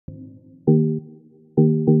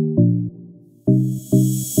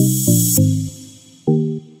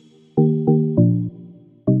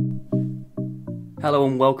Hello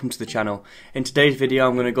and welcome to the channel. In today's video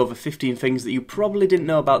I'm going to go over 15 things that you probably didn't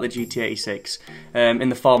know about the GT86 in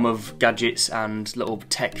the form of gadgets and little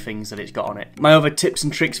tech things that it's got on it. My other tips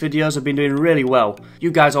and tricks videos have been doing really well. You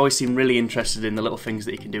guys always seem really interested in the little things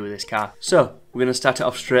that you can do with this car. So we're going to start it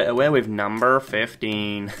off straight away with number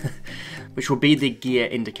 15, which will be the gear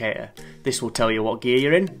indicator. This will tell you what gear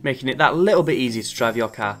you're in, making it that little bit easier to drive your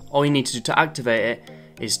car. All you need to do to activate it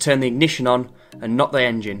is turn the ignition on and not the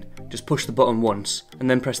engine. Just push the button once and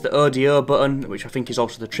then press the ODO button, which I think is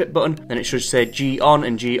also the trip button. Then it should say G on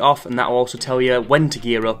and G off, and that will also tell you when to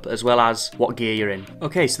gear up as well as what gear you're in.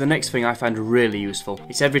 Okay, so the next thing I find really useful.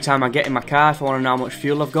 It's every time I get in my car, if I want to know how much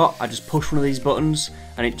fuel I've got, I just push one of these buttons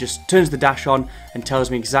and it just turns the dash on and tells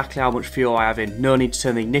me exactly how much fuel I have in. No need to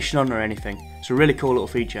turn the ignition on or anything. It's a really cool little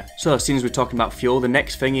feature. So as soon as we're talking about fuel, the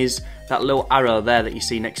next thing is that little arrow there that you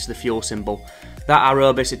see next to the fuel symbol. That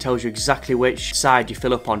arrow basically tells you exactly which side you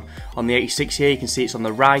fill up on. On the 86 here, you can see it's on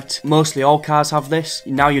the right. Mostly all cars have this.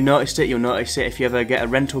 Now you noticed it, you'll notice it if you ever get a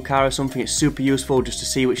rental car or something. It's super useful just to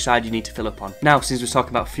see which side you need to fill up on. Now, since we're talking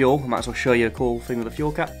about fuel, I might as well show you a cool thing with a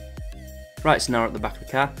fuel cap. Right, so now we're at the back of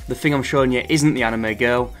the car. The thing I'm showing you isn't the anime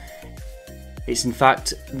girl. It's in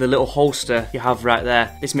fact the little holster you have right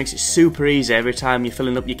there. This makes it super easy every time you're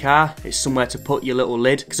filling up your car. It's somewhere to put your little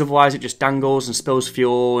lid, because otherwise it just dangles and spills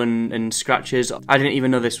fuel and scratches. I didn't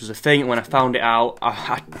even know this was a thing, and when I found it out,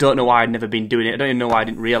 I don't know why I'd never been doing it. I don't even know why I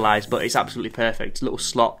didn't realise, but it's absolutely perfect. It's a little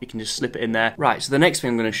slot, you can just slip it in there. Right, so the next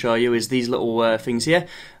thing I'm going to show you is these little things here.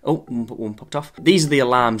 Oh, one popped off. These are the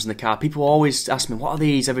alarms in the car. People always ask me, what are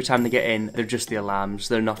these every time they get in? They're just the alarms,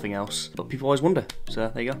 they're nothing else. But people always wonder,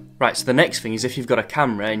 so there you go. Right, so the next thing is if you've got a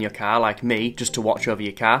camera in your car, like me, just to watch over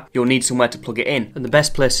your car, you'll need somewhere to plug it in. And the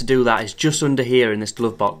best place to do that is just under here in this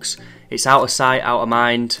glove box. It's out of sight, out of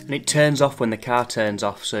mind, and it turns off when the car turns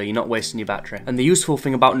off, so you're not wasting your battery. And the useful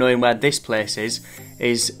thing about knowing where this place is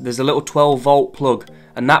there's a little 12-volt plug,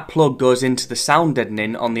 and that plug goes into the sound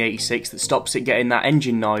deadening on the 86 that stops it getting that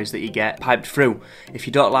engine noise that you get piped through. If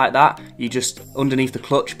you don't like that, you just, underneath the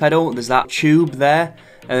clutch pedal, there's that tube there,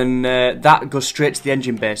 and that goes straight to the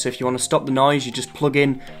engine bay. So if you want to stop the noise, you just plug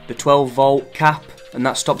in the 12-volt cap, and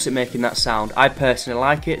that stops it making that sound. I personally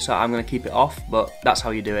like it, so I'm going to keep it off, but that's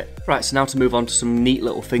how you do it. Right, so now to move on to some neat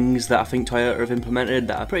little things that I think Toyota have implemented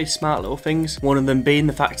that are pretty smart little things. One of them being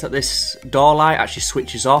the fact that this door light actually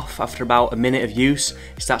switches off after about a minute of use.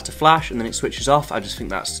 It starts to flash and then it switches off. I just think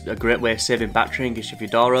that's a great way of saving battery in case you have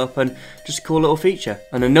your door open. Just a cool little feature.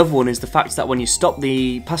 And another one is the fact that when you stop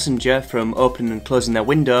the passenger from opening and closing their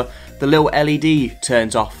window, the little LED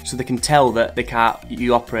turns off so they can tell that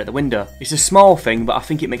you operate the window. It's a small thing, but I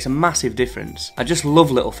think it makes a massive difference. I just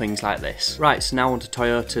love little things like this. Right, so now on to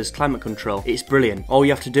Toyota's climate control. It's brilliant. All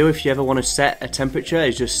you have to do if you ever want to set a temperature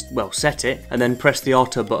is just, well, set it and then press the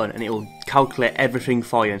auto button and it'll calculate everything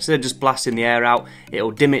for you. Instead of just blasting the air out,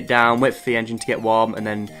 it'll dim it down, wait for the engine to get warm and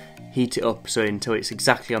then heat it up until it's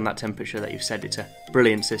exactly on that temperature that you've set it to.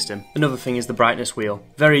 Brilliant system. Another thing is the brightness wheel.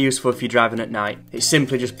 Very useful if you're driving at night. It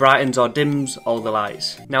simply just brightens or dims all the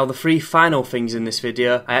lights. Now the three final things in this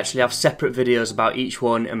video, I actually have separate videos about each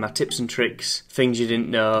one and my tips and tricks, things you didn't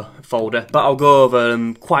know folder, but I'll go over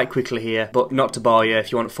them quite quickly here, but not to bore you.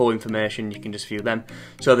 If you want full information, you can just view them.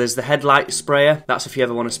 So there's the headlight sprayer. That's if you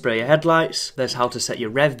ever want to spray your headlights. There's how to set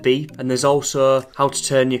your rev beep, and there's also how to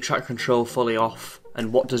turn your traction control fully off.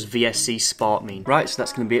 And what does VSC Sport mean? Right, so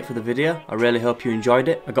that's going to be it for the video. I really hope you enjoyed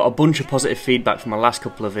it. I got a bunch of positive feedback from my last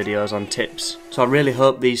couple of videos on tips. So I really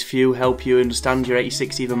hope these few help you understand your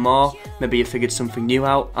 86 even more. Maybe you figured something new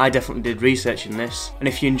out. I definitely did research in this. And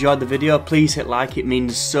if you enjoyed the video, please hit like. It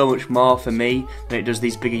means so much more for me than it does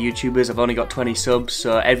these bigger YouTubers. I've only got 20 subs,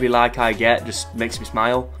 so every like I get just makes me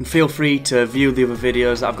smile. And feel free to view the other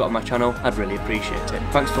videos that I've got on my channel. I'd really appreciate it.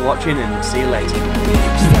 Thanks for watching and see you later.